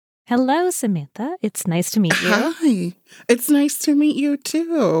Hello, Samantha. It's nice to meet you. Hi. It's nice to meet you,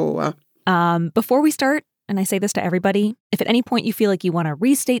 too. Before we start, and I say this to everybody, if at any point you feel like you want to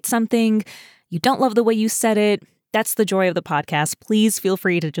restate something, you don't love the way you said it, that's the joy of the podcast. Please feel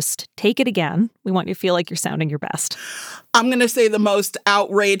free to just take it again. We want you to feel like you're sounding your best. I'm going to say the most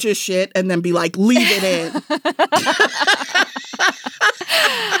outrageous shit and then be like, leave it in.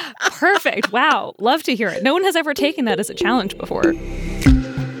 Perfect. Wow. Love to hear it. No one has ever taken that as a challenge before.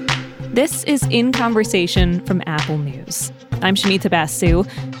 This is In Conversation from Apple News. I'm Shamita Basu.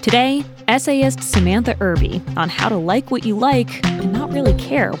 Today, essayist Samantha Irby on how to like what you like and not really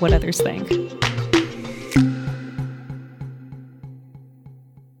care what others think.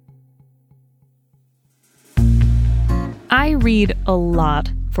 I read a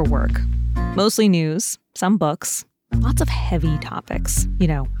lot for work. Mostly news, some books, lots of heavy topics,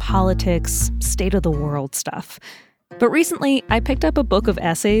 politics, state of the world stuff. But recently, I picked up a book of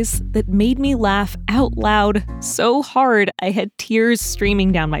essays that made me laugh out loud so hard I had tears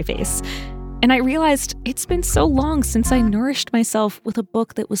streaming down my face. And I realized it's been so long since I nourished myself with a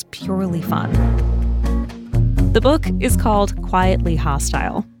book that was purely fun. The book is called Quietly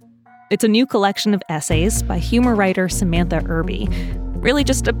Hostile. It's a new collection of essays by humor writer Samantha Irby. Really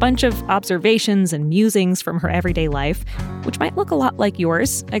just a bunch of observations and musings from her everyday life, which might look a lot like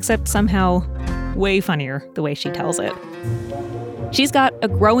yours, except somehow way funnier the way she tells it. She's got a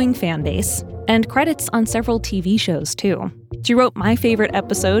growing fan base and credits on several TV shows, too. She wrote my favorite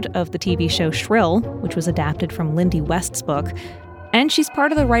episode of the TV show Shrill, which was adapted from Lindy West's book, and she's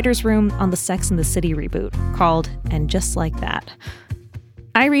part of the writer's room on the Sex and the City reboot called And Just Like That.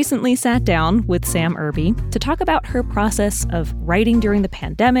 I recently sat down with Sam Irby to talk about her process of writing during the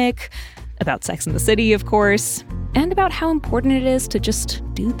pandemic, about Sex and the City, of course, and about how important it is to just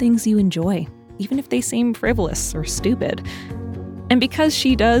do things you enjoy, even if they seem frivolous or stupid. And because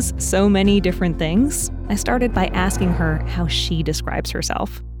she does so many different things, I started by asking her how she describes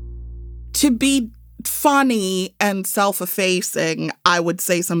herself. To be funny and self-effacing, I would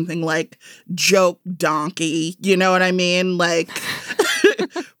say something like joke donkey. You know what I mean? Like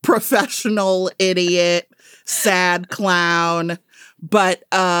professional idiot, sad clown, but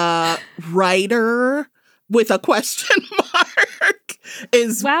writer with a question mark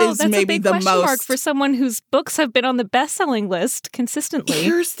is that's maybe a big the question most mark for someone whose books have been on the best-selling list consistently.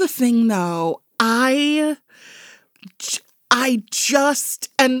 Here's the thing, though. I just,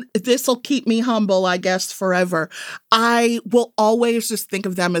 and this will keep me humble, I guess, forever. I will always just think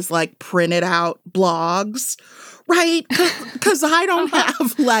of them as like printed out blogs, right? Because I don't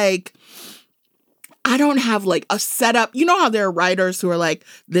have like a setup. You know how there are writers who are like,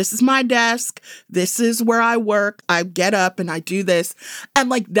 this is my desk, this is where I work, I get up and I do this. And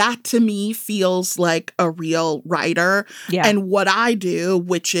like that to me feels like a real writer. Yeah. And what I do,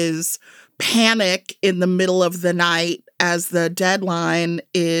 which is panic in the middle of the night as the deadline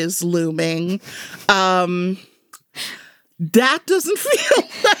is looming, that doesn't feel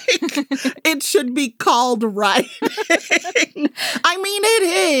like it should be called writing. I mean, it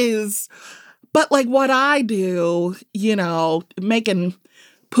is. But like what I do, making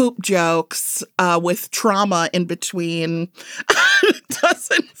poop jokes with trauma in between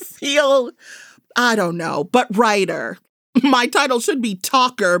doesn't feel, I don't know, but writer. My title should be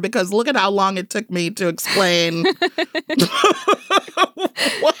talker because look at how long it took me to explain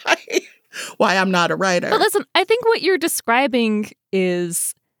why I'm not a writer. But listen, I think what you're describing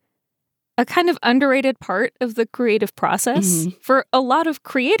is a kind of underrated part of the creative process for a lot of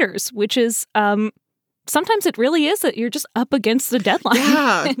creators, which is sometimes it really is that you're just up against the deadline.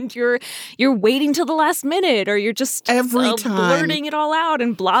 Yeah. And you're waiting till the last minute, or you're just every time blurting it all out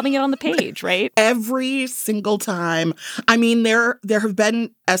and blobbing it on the page, right? Every single time. I mean, there have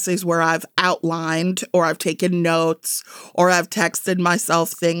been essays where I've outlined or I've taken notes or I've texted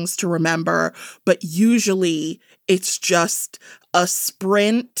myself things to remember, but usually it's just a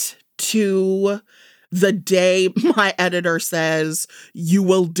sprint to the day my editor says, you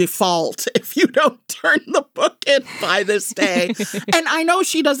will default if you don't turn the book in by this day. And I know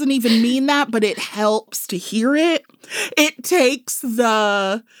she doesn't even mean that, but it helps to hear it. It takes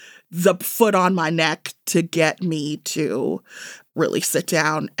the foot on my neck to get me to really sit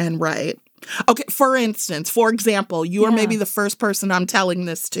down and write. Okay, for example, you are maybe the first person I'm telling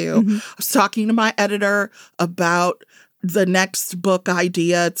this to. I was talking to my editor about the next book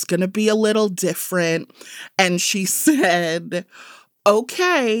idea. It's going to be a little different. And she said,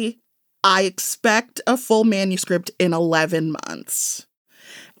 okay, I expect a full manuscript in 11 months.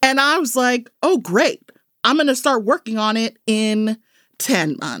 And I was like, oh, great. I'm going to start working on it in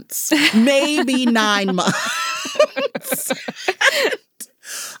 10 months, maybe 9 months.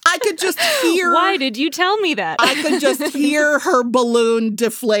 I just hear... Why did you tell me that? I could just hear her balloon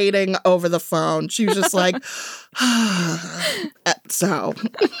deflating over the phone. She was just like, so...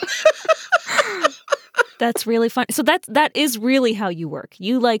 That's really fun. So that is really how you work.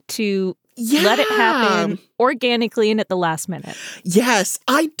 You like to let it happen organically and at the last minute. Yes.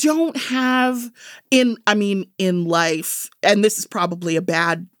 I don't have in life, and this is probably a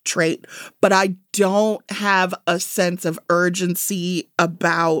bad trait, but I don't have a sense of urgency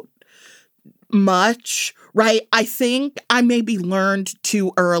about much, right? I think I maybe learned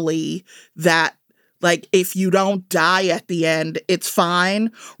too early that like, if you don't die at the end, it's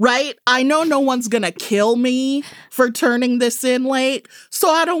fine, right? I know no one's going to kill me for turning this in late, so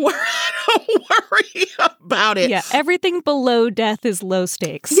I don't worry about it. Yeah, everything below death is low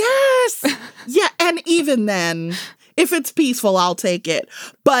stakes. Yes! Yeah, and even then, if it's peaceful, I'll take it.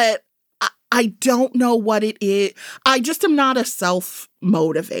 But I don't know what it is. I just am not a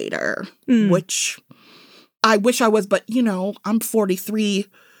self-motivator, which I wish I was, but, I'm 43.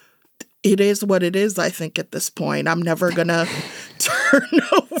 It is what it is, I think, at this point. I'm never going to turn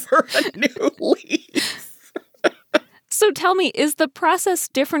over a new leaf. So tell me, is the process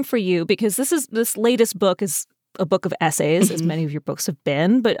different for you? Because this latest book is a book of essays, as many of your books have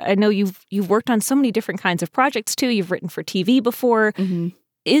been. But I know you've worked on so many different kinds of projects, too. You've written for TV before.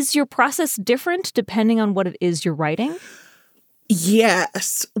 Is your process different depending on what it is you're writing?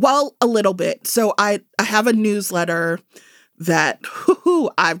 Yes. Well, a little bit. So I have a newsletter that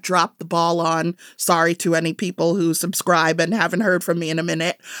I've dropped the ball on. Sorry to any people who subscribe and haven't heard from me in a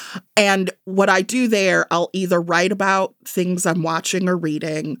minute. And what I do there, I'll either write about things I'm watching or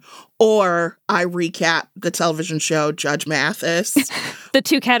reading, or I recap the television show Judge Mathis. The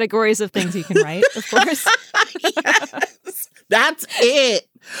two categories of things you can write, of course. Yes, that's it.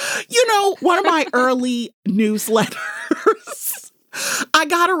 One of my early newsletters, I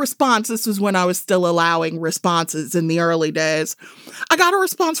got a response. This was when I was still allowing responses in the early days. I got a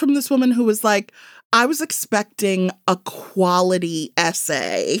response from this woman who was like, I was expecting a quality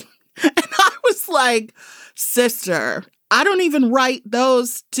essay. And I was like, sister, I don't even write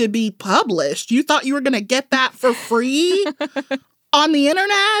those to be published. You thought you were going to get that for free on the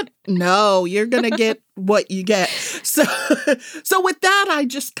internet? No, you're going to get what you get. So with that, I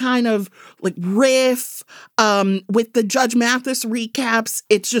just kind of like riff. With the Judge Mathis recaps,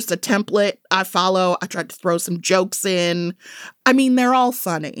 it's just a template I follow. I tried to throw some jokes in. I mean, they're all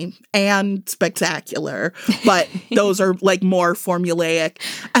funny and spectacular, but those are like more formulaic.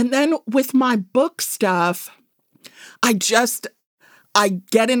 And then with my book stuff, I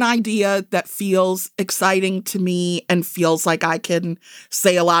get an idea that feels exciting to me and feels like I can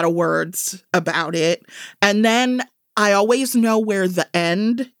say a lot of words about it. And then I always know where the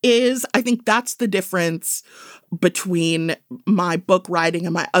end is. I think that's the difference between my book writing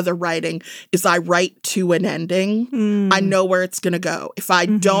and my other writing is I write to an ending. I know where it's going to go. If I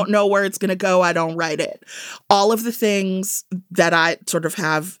don't know where it's going to go, I don't write it. All of the things that I sort of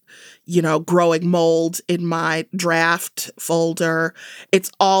have, growing mold in my draft folder, it's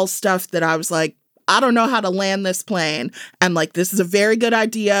all stuff that I was like, I don't know how to land this plane. And like, this is a very good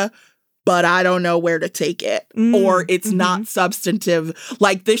idea, but I don't know where to take it. Or it's not substantive.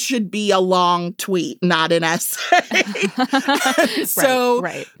 Like, this should be a long tweet, not an essay. So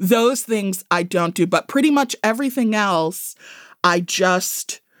those things I don't do. But pretty much everything else, I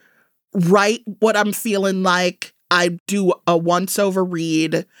just write what I'm feeling like. I do a once-over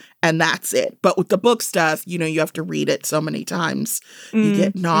read, and that's it. But with the book stuff, you have to read it so many times. You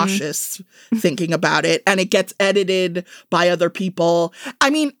get nauseous thinking about it, and it gets edited by other people. I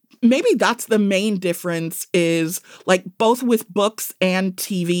mean, maybe that's the main difference is, like, both with books and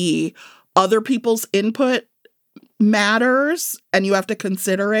TV, other people's input matters, and you have to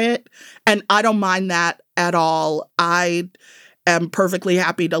consider it. And I don't mind that at all. I am perfectly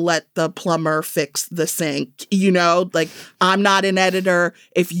happy to let the plumber fix the sink. Like, I'm not an editor.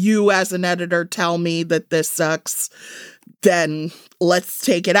 If you as an editor tell me that this sucks, then let's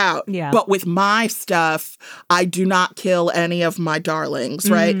take it out. Yeah. But with my stuff, I do not kill any of my darlings,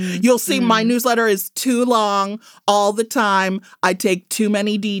 right? You'll see my newsletter is too long all the time. I take too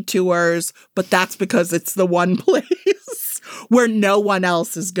many detours, but that's because it's the one place where no one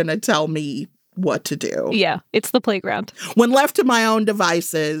else is going to tell me what to do. Yeah, it's the playground. When left to my own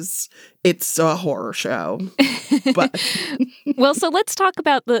devices, it's a horror show. But well, so let's talk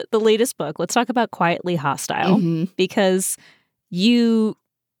about the latest book. Let's talk about Quietly Hostile, because you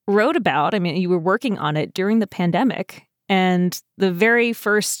wrote about, you were working on it during the pandemic, and the very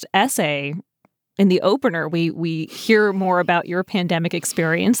first essay in the opener, we hear more about your pandemic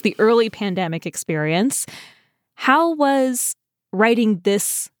experience, the early pandemic experience. How was writing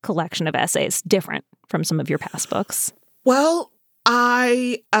this collection of essays different from some of your past books? Well,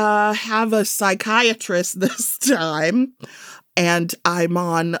 I have a psychiatrist this time, and I'm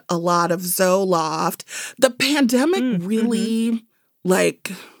on a lot of Zoloft. The pandemic really,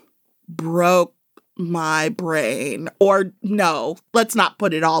 broke my brain. Or no, let's not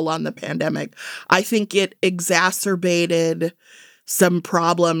put it all on the pandemic. I think it exacerbated some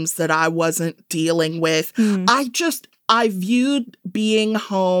problems that I wasn't dealing with. I viewed being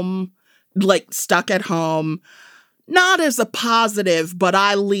home, stuck at home, not as a positive, but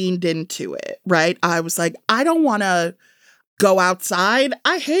I leaned into it, right? I was like, I don't want to go outside.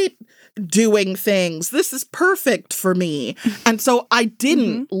 I hate doing things. This is perfect for me. And so I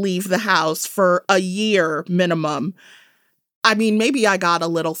didn't leave the house for a year minimum. I mean, maybe I got a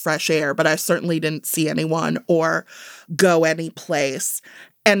little fresh air, but I certainly didn't see anyone or go any place.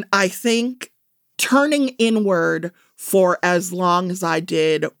 And I think turning inward for as long as I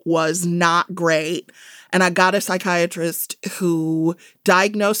did was not great. And I got a psychiatrist who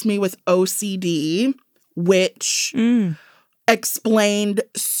diagnosed me with OCD, which explained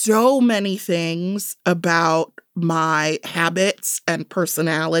so many things about my habits and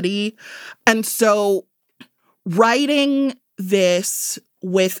personality. And so writing this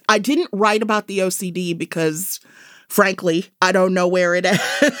I didn't write about the OCD because, frankly, I don't know where it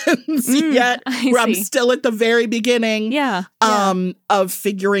ends yet. I'm still at the very beginning of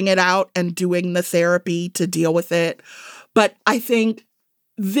figuring it out and doing the therapy to deal with it. But I think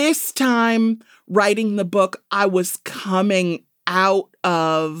this time writing the book, I was coming out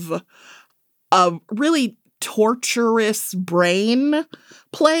of a really torturous brain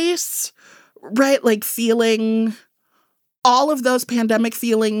place, right? Like feeling all of those pandemic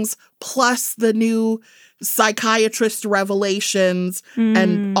feelings plus the new psychiatrist revelations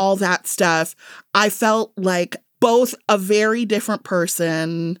and all that stuff. I felt like both a very different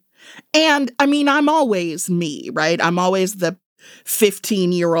person. And I mean, I'm always me, right? I'm always the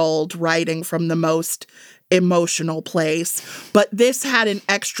 15-year-old writing from the most emotional place. But this had an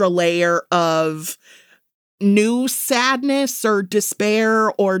extra layer of new sadness or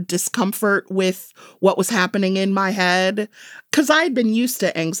despair or discomfort with what was happening in my head. Because I had been used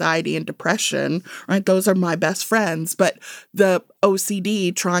to anxiety and depression, right? Those are my best friends. But the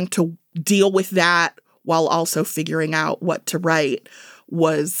OCD, trying to deal with that while also figuring out what to write,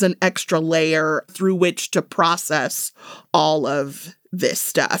 was an extra layer through which to process all of this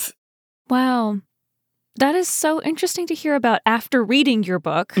stuff. Wow. That is so interesting to hear about after reading your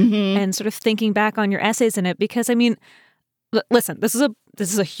book and sort of thinking back on your essays in it, because I mean, listen, this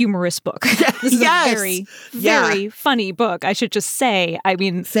is a humorous book. This is a very, very funny book, I should just say. I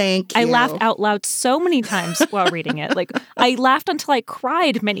mean, thank you. I laughed out loud so many times while reading it. Like, I laughed until I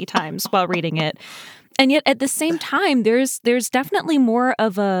cried many times while reading it. And yet at the same time, there's definitely more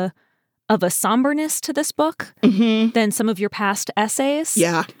of a somberness to this book than some of your past essays.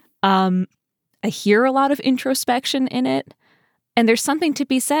 Yeah. I hear a lot of introspection in it. And there's something to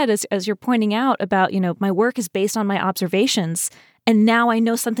be said, as you're pointing out, about, my work is based on my observations. And now I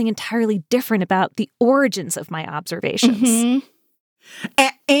know something entirely different about the origins of my observations.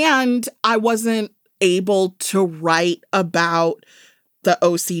 And I wasn't able to write about the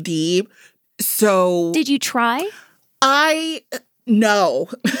OCD. So did you try? No.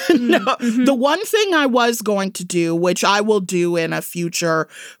 No. The one thing I was going to do, which I will do in a future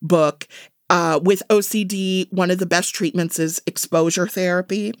book, with OCD, one of the best treatments is exposure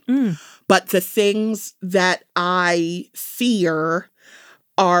therapy. But the things that I fear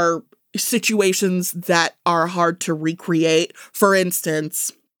are situations that are hard to recreate. For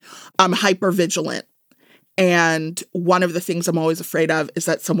instance, I'm hypervigilant. And one of the things I'm always afraid of is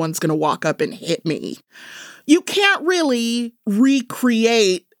that someone's going to walk up and hit me. You can't really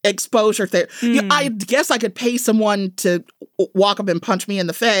recreate exposure therapy. I guess I could pay someone to walk up and punch me in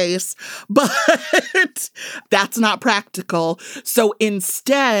the face, but that's not practical. So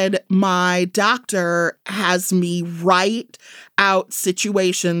instead, my doctor has me write out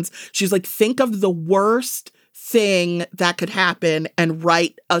situations. She's like, think of the worst thing that could happen and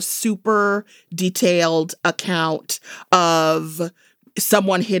write a super detailed account of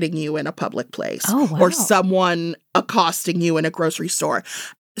someone hitting you in a public place or someone accosting you in a grocery store.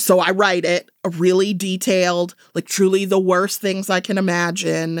 So I write it really detailed, like truly the worst things I can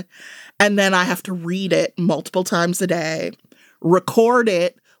imagine. And then I have to read it multiple times a day, record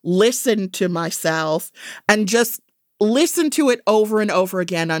it, listen to myself, and just listen to it over and over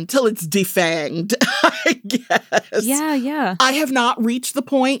again until it's defanged, I guess. Yeah. I have not reached the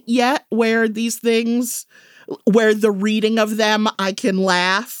point yet where these things, where the reading of them, I can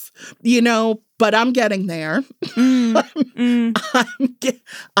laugh. but I'm getting there.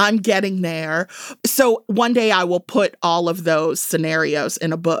 I'm getting there. So one day I will put all of those scenarios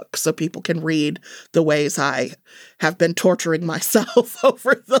in a book so people can read the ways I have been torturing myself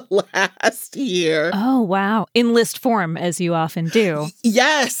over the last year. Oh, wow. In list form, as you often do.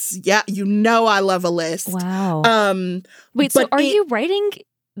 Yes. Yeah. I love a list. Wow. Wait, so are you writing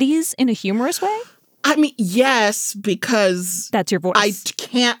these in a humorous way? I mean, yes, because that's your voice. I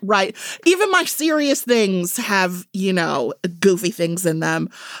can't write. Even my serious things have, goofy things in them.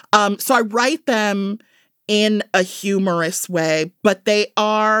 So I write them in a humorous way, but they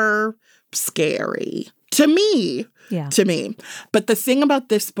are scary to me. Yeah. To me. But the thing about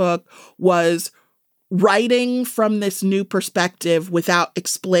this book was writing from this new perspective without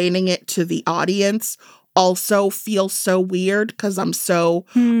explaining it to the audience also feels so weird because I'm so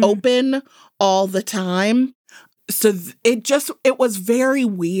open all the time. So it was very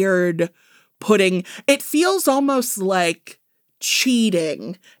weird it feels almost like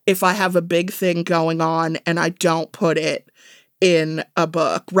cheating if I have a big thing going on and I don't put it in a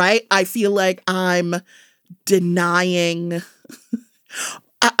book, right? I feel like I'm denying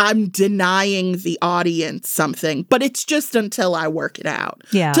the audience something, but it's just until I work it out.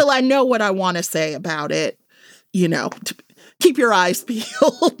 Yeah. Till I know what I want to say about it, keep your eyes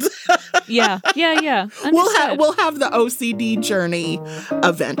peeled. Yeah. We'll have the OCD journey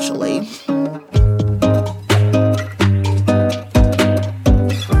eventually.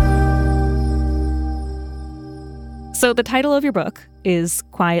 So the title of your book is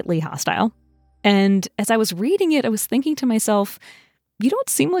Quietly Hostile. And as I was reading it, I was thinking to myself, you don't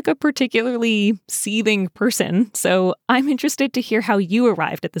seem like a particularly seething person. So I'm interested to hear how you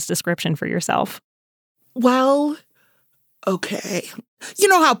arrived at this description for yourself. Well, okay. You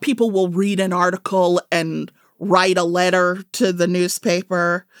know how people will read an article and write a letter to the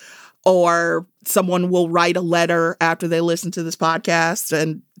newspaper, or someone will write a letter after they listen to this podcast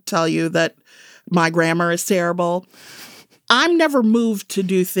and tell you that my grammar is terrible. I'm never moved to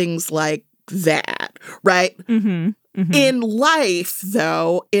do things like that, right? Mm-hmm. Mm-hmm. In life,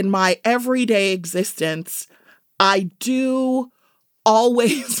 though, in my everyday existence, I do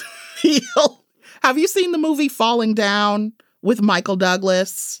always feel... Have you seen the movie Falling Down with Michael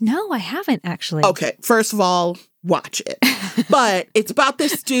Douglas? No, I haven't, actually. Okay, first of all, watch it. But it's about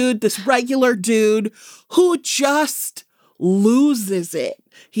this dude, this regular dude, who just loses it.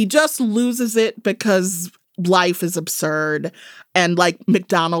 He just loses it because life is absurd. And like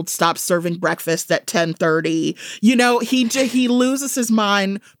McDonald's stops serving breakfast at 10:30. He loses his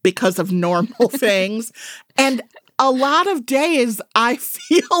mind because of normal things. And a lot of days I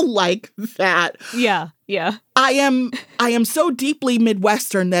feel like that. Yeah. I am so deeply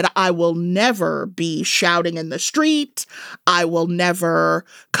Midwestern that I will never be shouting in the street. I will never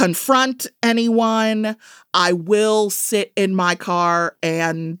confront anyone. I will sit in my car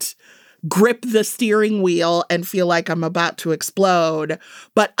and grip the steering wheel and feel like I'm about to explode.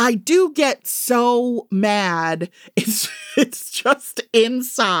 But I do get so mad. It's just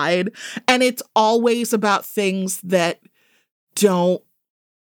inside. And it's always about things that don't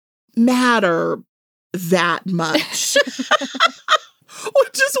matter that much.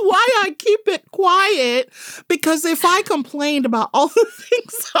 Which is why I keep it quiet, because if I complained about all the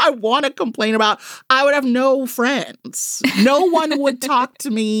things I want to complain about, I would have no friends. No one would talk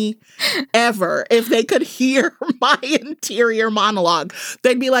to me ever if they could hear my interior monologue.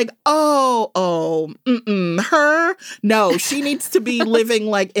 They'd be like, her? No, she needs to be living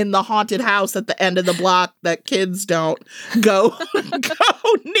like in the haunted house at the end of the block that kids don't go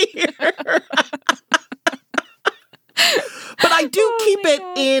near. But I do keep it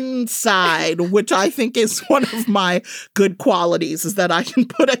inside, which I think is one of my good qualities, is that I can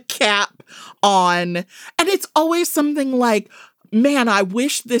put a cap on. And it's always something like, man, I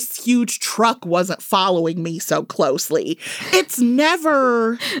wish this huge truck wasn't following me so closely. It's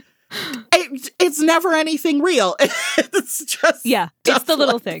never anything real. It's just it's the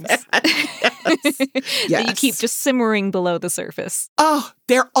little things Yes. that you keep just simmering below the surface. Oh,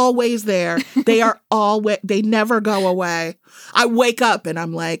 they're always there. They never go away. I wake up and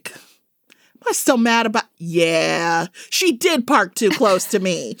I'm like, am I still mad about? Yeah, she did park too close to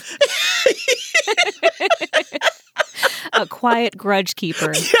me. A quiet grudge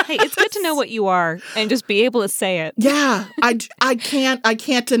keeper. Yes. Hey, it's good to know what you are and just be able to say it. Yeah, I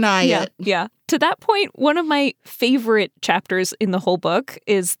can't deny it. Yeah. To that point, one of my favorite chapters in the whole book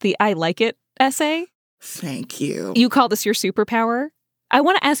is the I like it essay. Thank you. You call this your superpower. I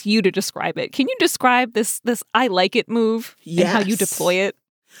want to ask you to describe it. Can you describe this I like it move and how you deploy it?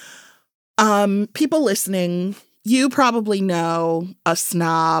 People listening you probably know a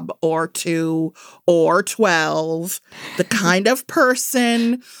snob or two or 12, the kind of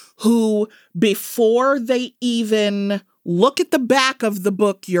person who, before they even look at the back of the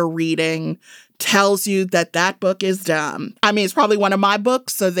book you're reading, tells you that that book is dumb. I mean, it's probably one of my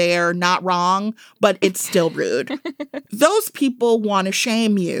books, so they're not wrong, but it's still rude. Those people want to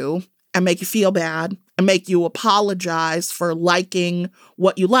shame you and make you feel bad and make you apologize for liking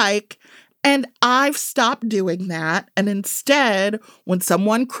what you like. And I've stopped doing that. And instead, when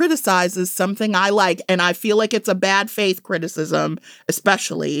someone criticizes something I like, and I feel like it's a bad faith criticism,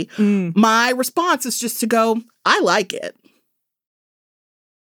 especially, my response is just to go, I like it.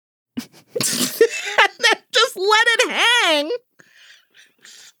 And then just let it hang.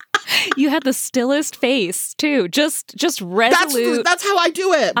 You had the stillest face, too. Just resolute. That's how I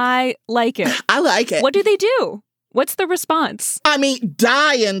do it. I like it. I like it. What do they do? What's the response? I mean,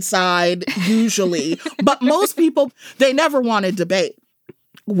 die inside, usually. But most people, they never want to debate.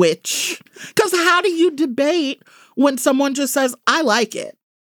 Because how do you debate when someone just says, I like it?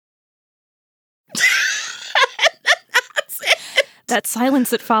 That's it. That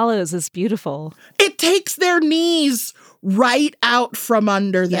silence that follows is beautiful. It takes their knees right out from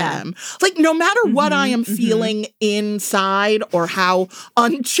under them. Like, no matter what I am feeling inside or how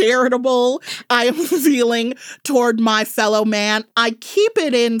uncharitable I am feeling toward my fellow man, I keep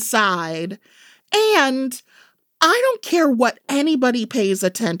it inside. And I don't care what anybody pays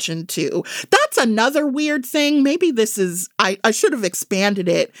attention to. That's another weird thing. Maybe this is, I should have expanded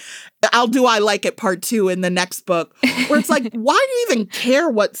it. I'll do I Like It Part 2 in the next book, where it's like, why do you even care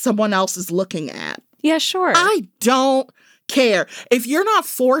what someone else is looking at? Yeah, sure. I don't care. If you're not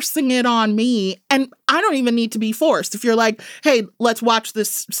forcing it on me, and I don't even need to be forced. If you're like, hey, let's watch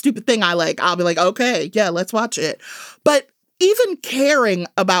this stupid thing I like, I'll be like, okay, yeah, let's watch it. But even caring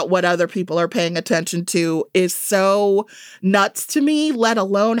about what other people are paying attention to is so nuts to me, let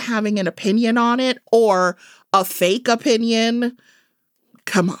alone having an opinion on it or a fake opinion.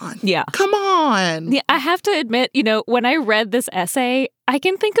 Come on. Yeah. Come on. Yeah, I have to admit, when I read this essay, I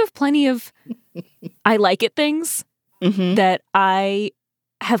can think of plenty of I like it things that I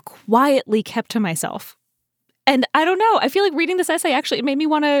have quietly kept to myself. And I don't know. I feel like reading this essay actually it made me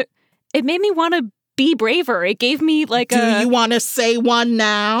want to be braver. It gave me like Do you want to say one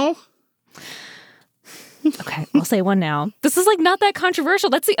now? Okay, I'll say one now. This is like not that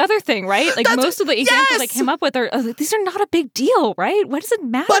controversial. That's the other thing, right? Like most of the examples I came up with are these are not a big deal, right? What does it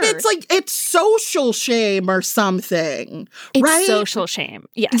matter? But it's like it's social shame or something, right? It's social shame.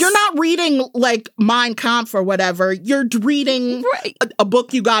 Yes. You're not reading like Mein Kampf or whatever. You're reading a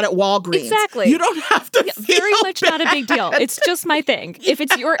book you got at Walgreens. Exactly. You don't have to feel very much bad. Not a big deal. It's just my thing. If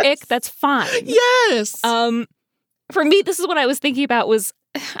it's your ick, that's fine. Yes. For me, this is what I was thinking about was,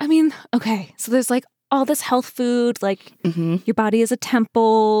 I mean, okay, so there's like all this health food, like your body is a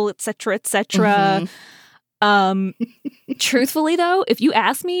temple, et cetera, et cetera. Truthfully, though, if you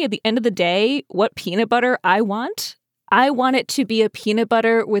ask me at the end of the day what peanut butter I want it to be a peanut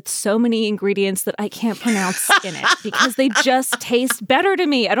butter with so many ingredients that I can't pronounce in it because they just taste better to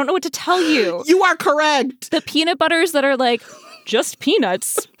me. I don't know what to tell you. You are correct. The peanut butters that are like just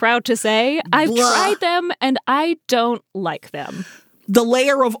peanuts, proud to say, I've tried them and I don't like them. The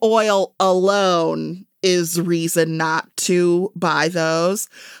layer of oil alone is reason not to buy those.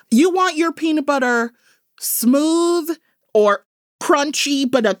 You want your peanut butter smooth or crunchy,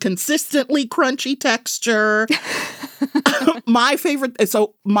 but a consistently crunchy texture. My favorite,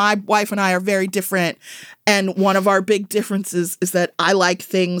 so my wife and I are very different. And one of our big differences is that I like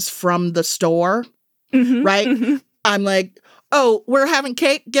things from the store, right? I'm like, oh, we're having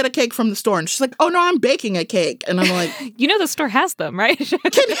cake, get a cake from the store. And she's like, oh, no, I'm baking a cake. And I'm like, the store has them, right? Yes.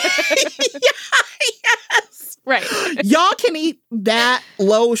 Right. Y'all can eat that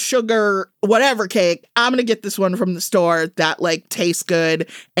low sugar, whatever cake. I'm going to get this one from the store that like tastes good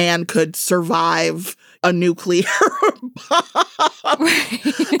and could survive a nuclear bomb.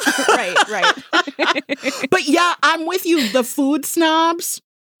 Right. But yeah, I'm with you. The food snobs.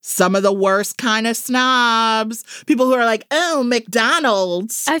 Some of the worst kind of snobs. People who are like, oh,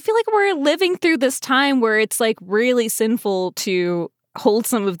 McDonald's. I feel like we're living through this time where it's like really sinful to hold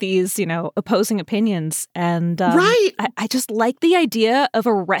some of these, opposing opinions. And right. I just like the idea of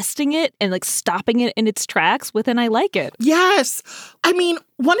arresting it and like stopping it in its tracks with an I like it. Yes. I mean,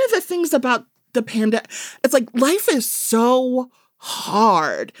 one of the things about the pandemic, it's like life is so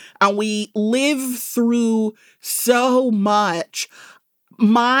hard and we live through so much.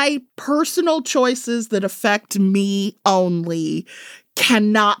 My personal choices that affect me only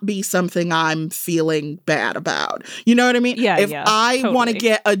cannot be something I'm feeling bad about. You know what I mean? Yeah, if I totally want to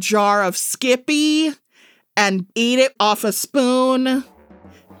get a jar of Skippy and eat it off a spoon,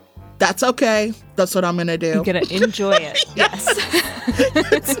 that's okay. That's what I'm going to do. You're going to enjoy it. Yes.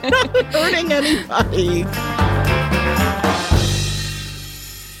 It's not hurting anybody.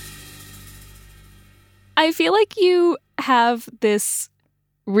 I feel like you have this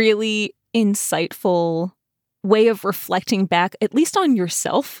really insightful way of reflecting back, at least on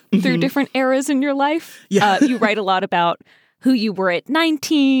yourself, through different eras in your life. Yeah. You write a lot about who you were at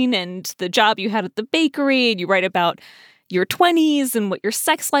 19 and the job you had at the bakery. And you write about your 20s and what your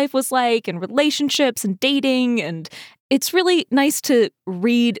sex life was like and relationships and dating. And it's really nice to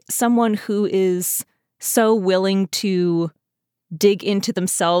read someone who is so willing to dig into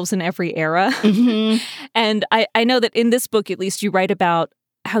themselves in every era. And I know that in this book, at least, you write about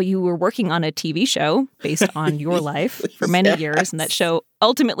how you were working on a TV show based on your life for many years. And that show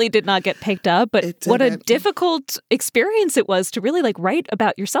ultimately did not get picked up. But what a difficult experience it was to really write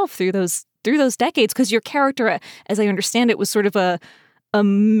about yourself through those decades. Because your character, as I understand it, was sort of a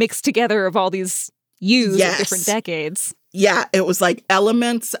mix together of all these yous of different decades. Yeah, it was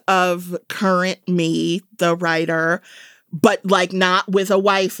elements of current me, the writer, but not with a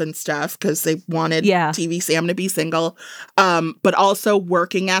wife and stuff because they wanted TV Sam to be single. But also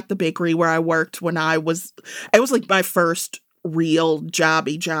working at the bakery where I worked when it was my first real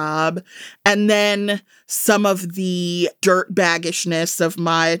jobby job. And then some of the dirt baggishness of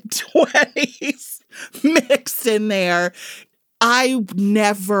my 20s mixed in there. I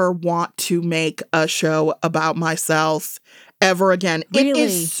never want to make a show about myself ever again. Really? It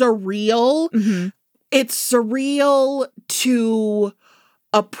is surreal. It's surreal to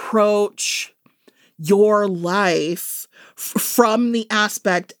approach your life from the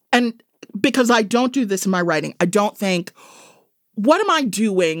aspect, and because I don't do this in my writing, I don't think, what am I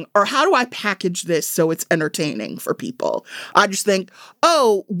doing or how do I package this so it's entertaining for people? I just think,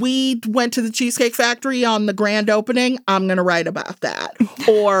 oh, we went to the Cheesecake Factory on the grand opening. I'm going to write about that.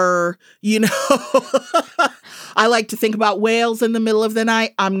 Or, I like to think about whales in the middle of the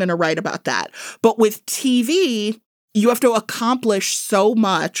night. I'm going to write about that. But with TV, you have to accomplish so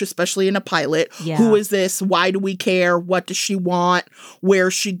much, especially in a pilot. Yeah. Who is this? Why do we care? What does she want?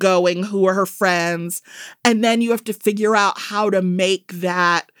 Where's she going? Who are her friends? And then you have to figure out how to make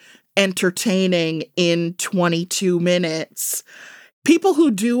that entertaining in 22 minutes. People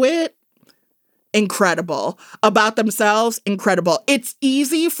who do it, incredible. About themselves, incredible. It's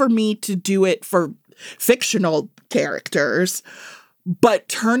easy for me to do it for fictional characters, but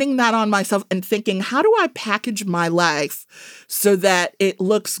turning that on myself and thinking, how do I package my life so that it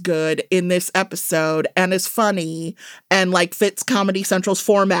looks good in this episode and is funny and fits Comedy Central's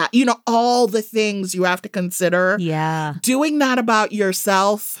format? All the things you have to consider. Yeah. Doing that about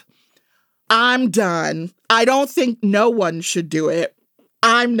yourself, I'm done. I don't think no one should do it.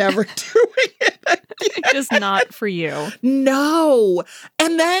 I'm never doing it again. Just not for you. No.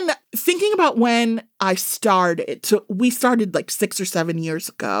 And then thinking about when I started, so we started 6 or 7 years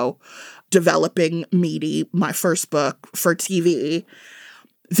ago, developing Meaty, my first book for TV.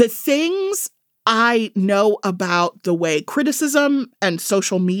 The things I know about the way criticism and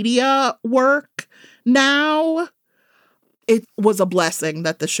social media work now, it was a blessing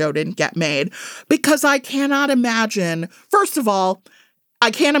that the show didn't get made, because I cannot imagine, first of all, I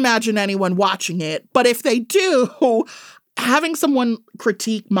can't imagine anyone watching it, but if they do, having someone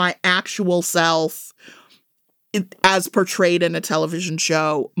critique my actual self as portrayed in a television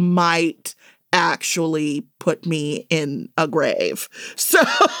show might actually put me in a grave. So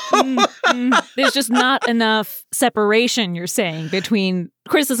there's just not enough separation, you're saying, between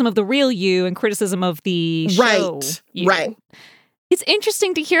criticism of the real you and criticism of the show you. Right. It's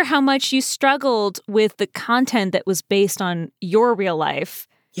interesting to hear how much you struggled with the content that was based on your real life.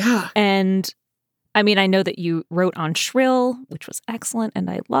 Yeah. And I mean, I know that you wrote on Shrill, which was excellent and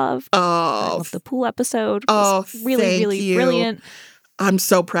I loved. I loved the pool episode. It was really brilliant. I'm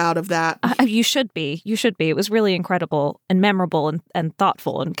so proud of that. You should be. You should be. It was really incredible and memorable and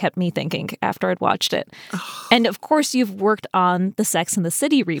thoughtful and kept me thinking after I'd watched it. And of course, you've worked on the Sex and the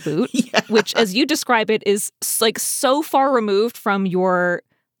City reboot, which, as you describe it, is so far removed from your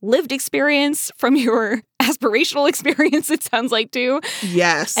lived experience, from your aspirational experience, it sounds like, too.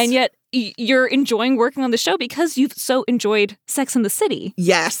 Yes. And yet you're enjoying working on the show because you've so enjoyed Sex and the City.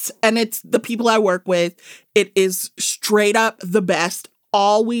 Yes. And it's the people I work with. It is straight up the best.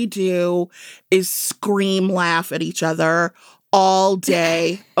 All we do is scream, laugh at each other all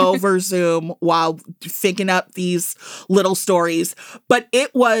day over Zoom while thinking up these little stories. But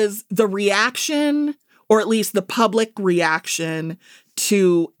it was the reaction, or at least the public reaction,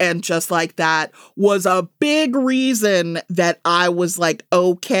 to And Just Like That was a big reason that I was like,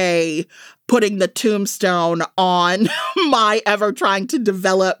 okay, putting the tombstone on my ever trying to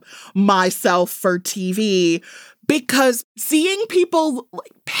develop myself for TV. Because seeing people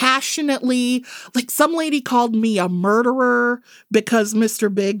passionately, like some lady called me a murderer because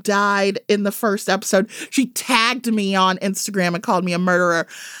Mr. Big died in the first episode. She tagged me on Instagram and called me a murderer.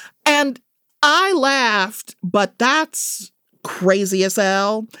 And I laughed, but that's crazy as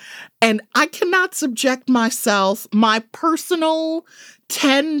hell. And I cannot subject myself, my personal,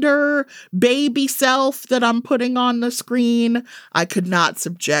 tender baby self that I'm putting on the screen, I could not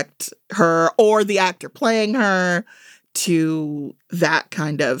subject her or the actor playing her to that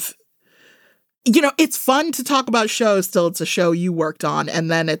kind of, it's fun to talk about shows till it's a show you worked on.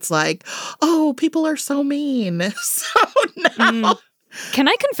 And then it's like, oh, people are so mean. So now. Can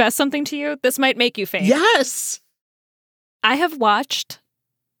I confess something to you? This might make you faint. Yes. I have watched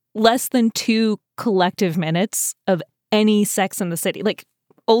less than 2 collective minutes of any Sex and the City, like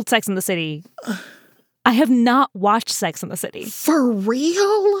old Sex and the City. I have not watched Sex and the City. For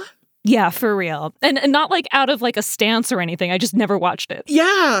real? Yeah, for real. And not like out of like a stance or anything. I just never watched it.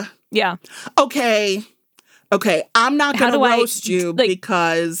 Yeah. Yeah. Okay. I'm not going to roast you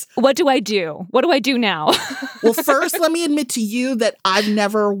because... What do I do? What do I do now? Well, first, let me admit to you that I've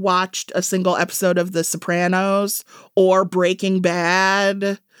never watched a single episode of The Sopranos or Breaking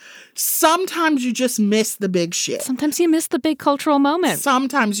Bad. Sometimes you just miss the big shit. Sometimes you miss the big cultural moment.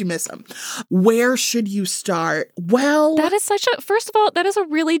 Sometimes you miss them. Where should you start? Well... That is first of all, that is a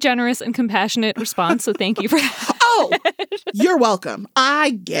really generous and compassionate response, so thank you for that. Oh, you're welcome.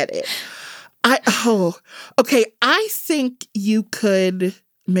 I get it. Okay. I think you could,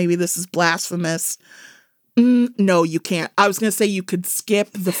 maybe this is blasphemous. No, you can't. I was going to say you could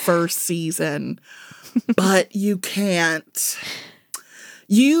skip the first season, but you can't.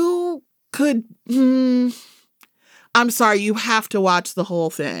 You could, I'm sorry, you have to watch the whole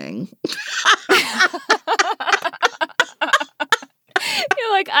thing.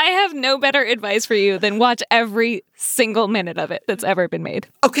 You're like, I have no better advice for you than watch every single minute of it that's ever been made.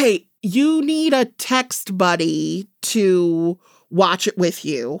 Okay, you need a text buddy to watch it with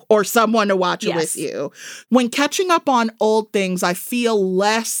you or someone to watch it with you. When catching up on old things, I feel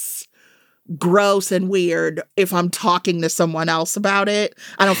less gross and weird if I'm talking to someone else about it.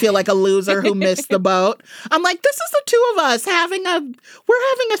 I don't feel like a loser who missed the boat. I'm like, this is the two of us we're having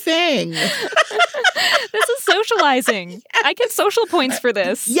a thing. This is socializing. I get social points for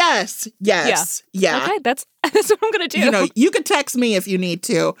this. Yes. Yeah. Okay, that's what I'm going to do. You could text me if you need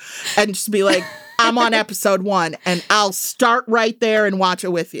to and just be like, I'm on episode 1 and I'll start right there and watch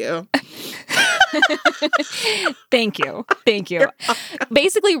it with you. Thank you.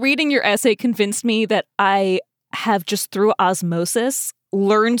 Basically, reading your essay convinced me that I have just through osmosis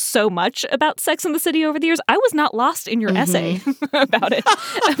learned so much about Sex and the City over the years. I was not lost in your essay about it,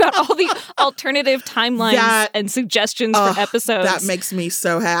 about all the alternative timelines and suggestions for episodes. That makes me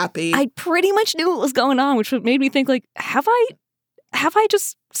so happy. I pretty much knew what was going on, which made me think, like, have I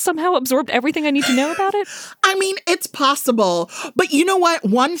just somehow absorbed everything I need to know about it? I mean, it's possible. But you know what?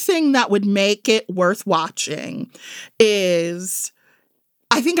 One thing that would make it worth watching is,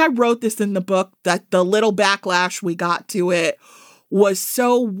 I think I wrote this in the book, that the little backlash we got to it was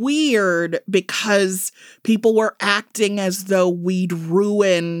so weird because people were acting as though we'd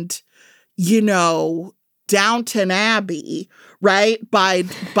ruined, Downton Abbey, right? By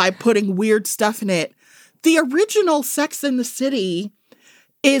putting weird stuff in it. The original Sex and the City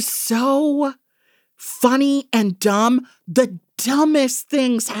is so funny and dumb. The dumbest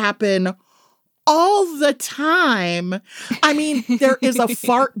things happen all the time. I mean, there is a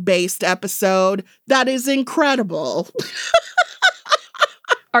fart-based episode that is incredible.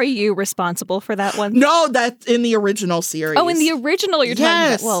 Are you responsible for that one? No, that's in the original series. Oh, in the original you're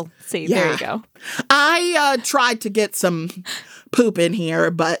talking about. Well, see, there you go. I tried to get some poop in here,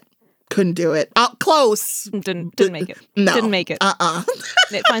 but couldn't do it. Close. Didn't make it. No. Didn't make it.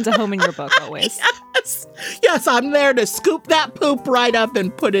 It finds a home in your book always. Yes, I'm there to scoop that poop right up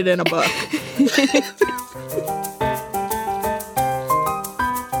and put it in a book.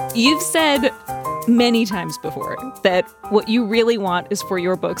 You've said many times before that what you really want is for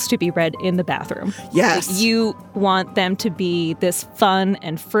your books to be read in the bathroom. Yes. That you want them to be this fun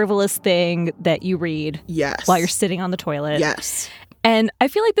and frivolous thing that you read while you're sitting on the toilet. Yes. And I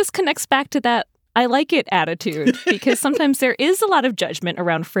feel like this connects back to that I like it attitude, because sometimes there is a lot of judgment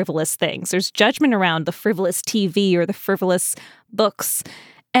around frivolous things. There's judgment around the frivolous TV or the frivolous books.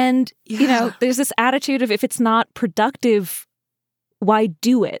 And, there's this attitude of, if it's not productive, why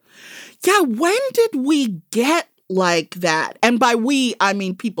do it? Yeah, when did we get like that. And by we, I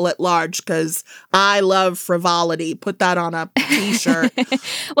mean people at large, because I love frivolity. Put that on a t-shirt.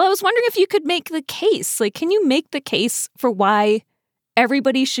 Well, I was wondering if you could make the case. Like, can you make the case for why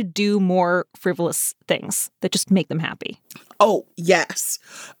everybody should do more frivolous things that just make them happy? Oh, yes.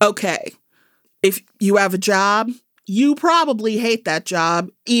 Okay. If you have a job, you probably hate that job,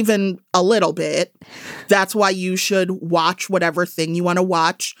 even a little bit. That's why you should watch whatever thing you want to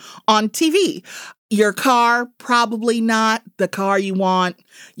watch on TV. Your car, probably not the car you want.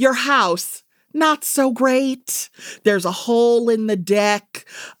 Your house, not so great. There's a hole in the deck.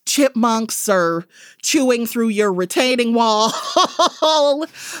 Chipmunks are chewing through your retaining wall.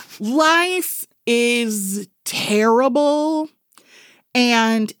 Life is terrible.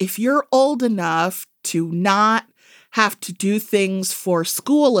 And if you're old enough to not have to do things for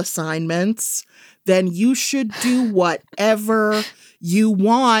school assignments, then you should do whatever you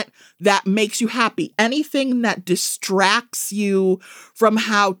want that makes you happy. Anything that distracts you from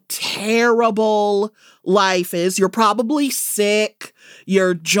how terrible life is. You're probably sick,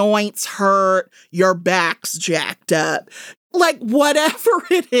 your joints hurt, your back's jacked up. Like, whatever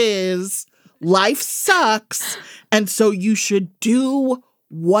it is, life sucks. And so you should do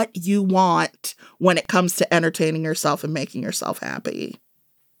what you want when it comes to entertaining yourself and making yourself happy.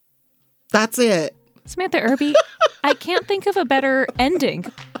 That's it. Samantha Irby, I can't think of a better ending.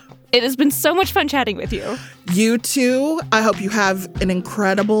 It has been so much fun chatting with you. You too. I hope you have an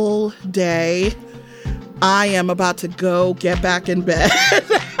incredible day. I am about to go get back in bed.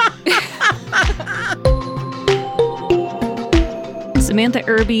 Samantha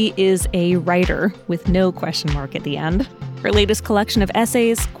Irby is a writer with no question mark at the end. Her latest collection of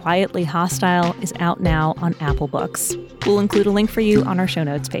essays, Quietly Hostile, is out now on Apple Books. We'll include a link for you on our show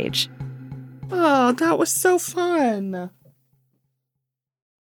notes page. Oh, that was so fun.